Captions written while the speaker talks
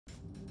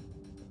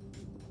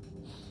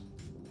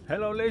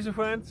Hello laser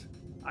friends,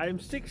 I am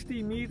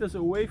 60 meters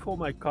away from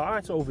my car,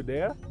 it's over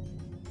there.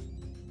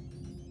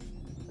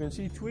 You can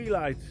see 3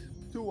 lights,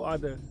 2 are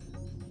the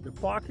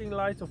parking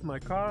lights of my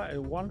car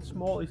and 1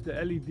 small is the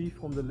LED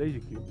from the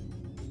laser cube.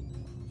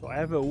 So I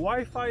have a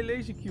Wi-Fi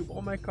laser cube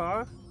on my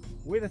car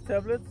with a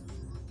tablet.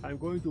 I'm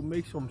going to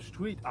make some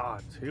street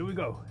art, here we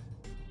go.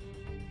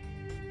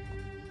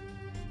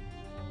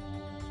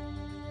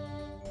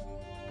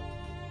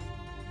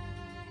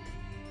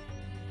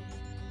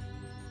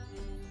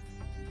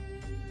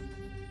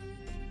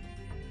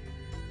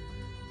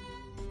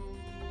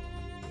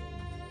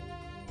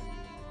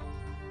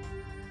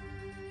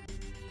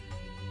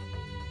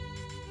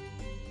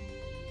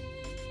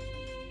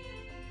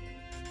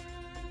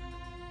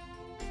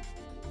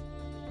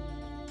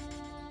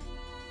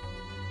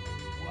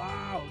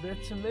 Wow,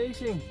 that's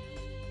amazing!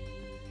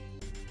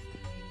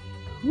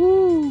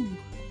 Woo!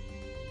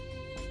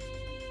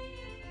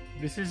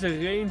 This is a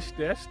range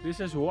test.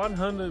 This is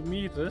 100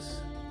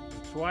 meters.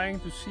 I'm trying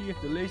to see if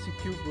the laser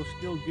cube will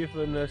still give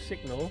a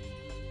signal.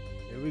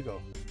 Here we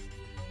go.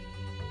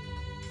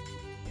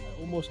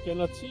 I almost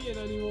cannot see it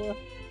anymore.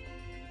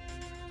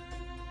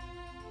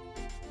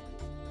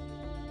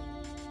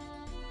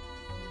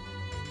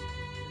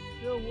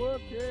 Still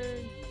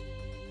working.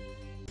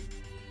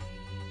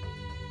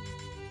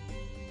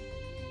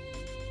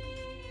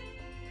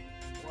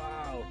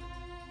 Wow,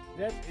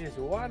 that is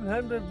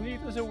 100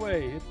 meters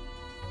away.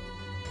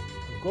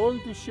 I'm going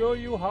to show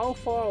you how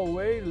far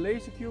away the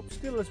laser cube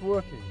still is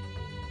working.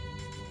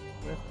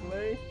 Press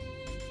play.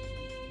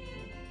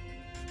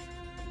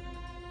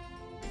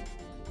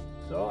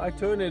 So I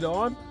turn it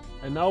on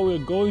and now we're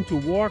going to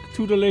walk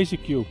to the laser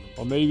cube,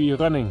 or maybe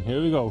running.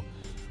 Here we go.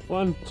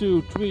 1,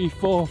 2, 3,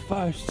 4,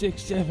 5,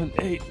 6, 7,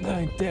 8,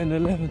 9, 10,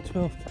 11,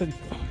 12, 13,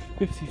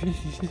 15, 16,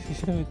 17,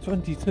 17,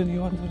 20,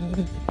 21,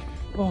 22,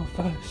 4,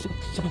 5, 6,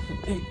 7,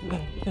 8,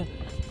 9, 10,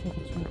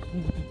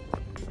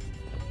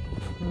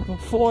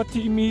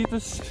 40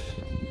 meters.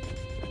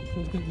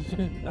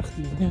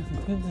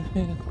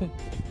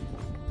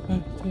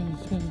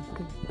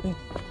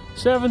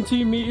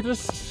 70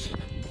 meters.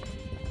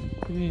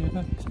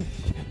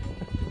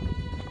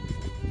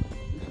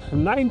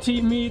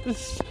 90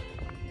 meters.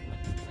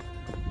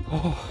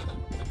 Oh,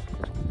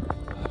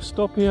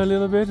 stop here a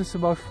little bit, it's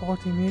about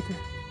 40 meters.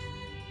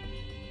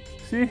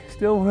 See,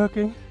 still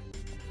working.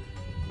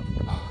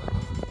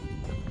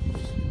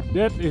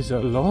 That is a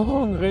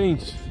long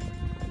range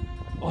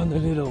on the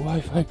little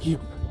Wi-Fi cube.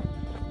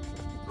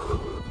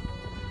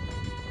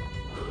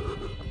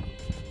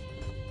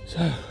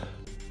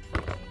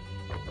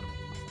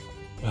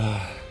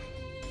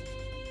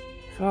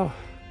 So,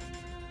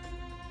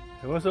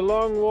 it was a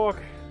long walk,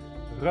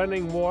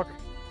 running walk,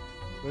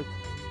 but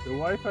the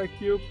Wi-Fi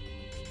cube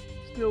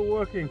still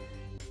working.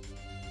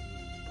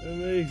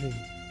 Amazing.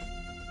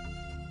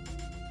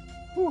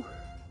 Whew.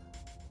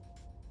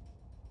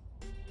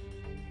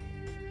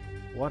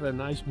 What a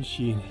nice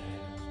machine.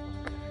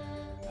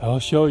 I'll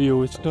show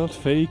you, it's not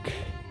fake.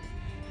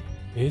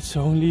 It's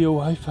only a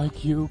Wi-Fi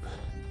cube.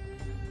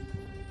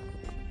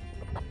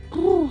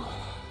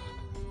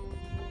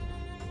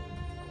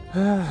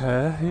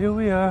 Here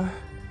we are.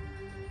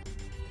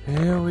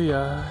 Here we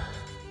are.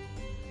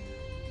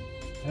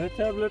 A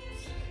tablet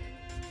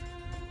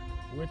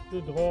with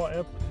the draw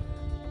app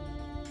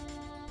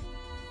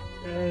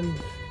and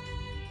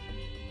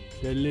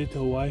the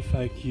little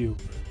Wi-Fi cube.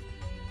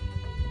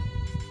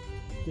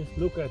 Just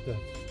look at that.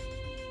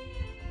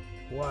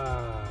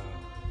 Wow.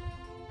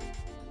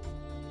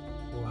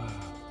 Wow.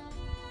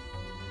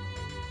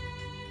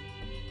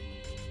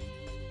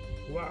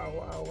 Wow,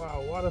 wow,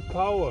 wow. What a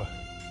power.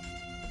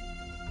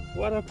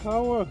 What a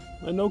power.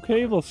 And no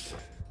cables.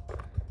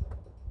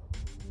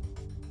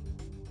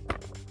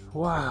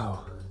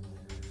 Wow.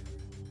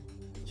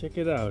 Check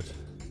it out.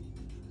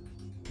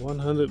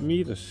 100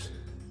 meters.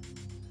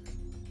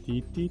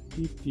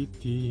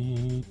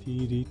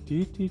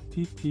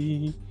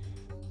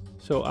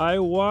 So I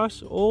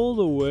was all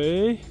the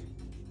way,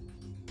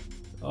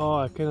 oh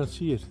I cannot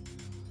see it,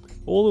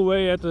 all the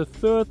way at the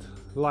 3rd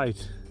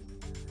light.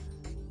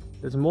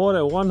 That's more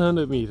than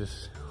 100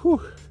 meters.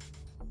 Whew.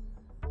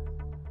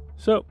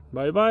 So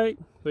bye bye,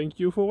 thank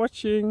you for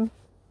watching.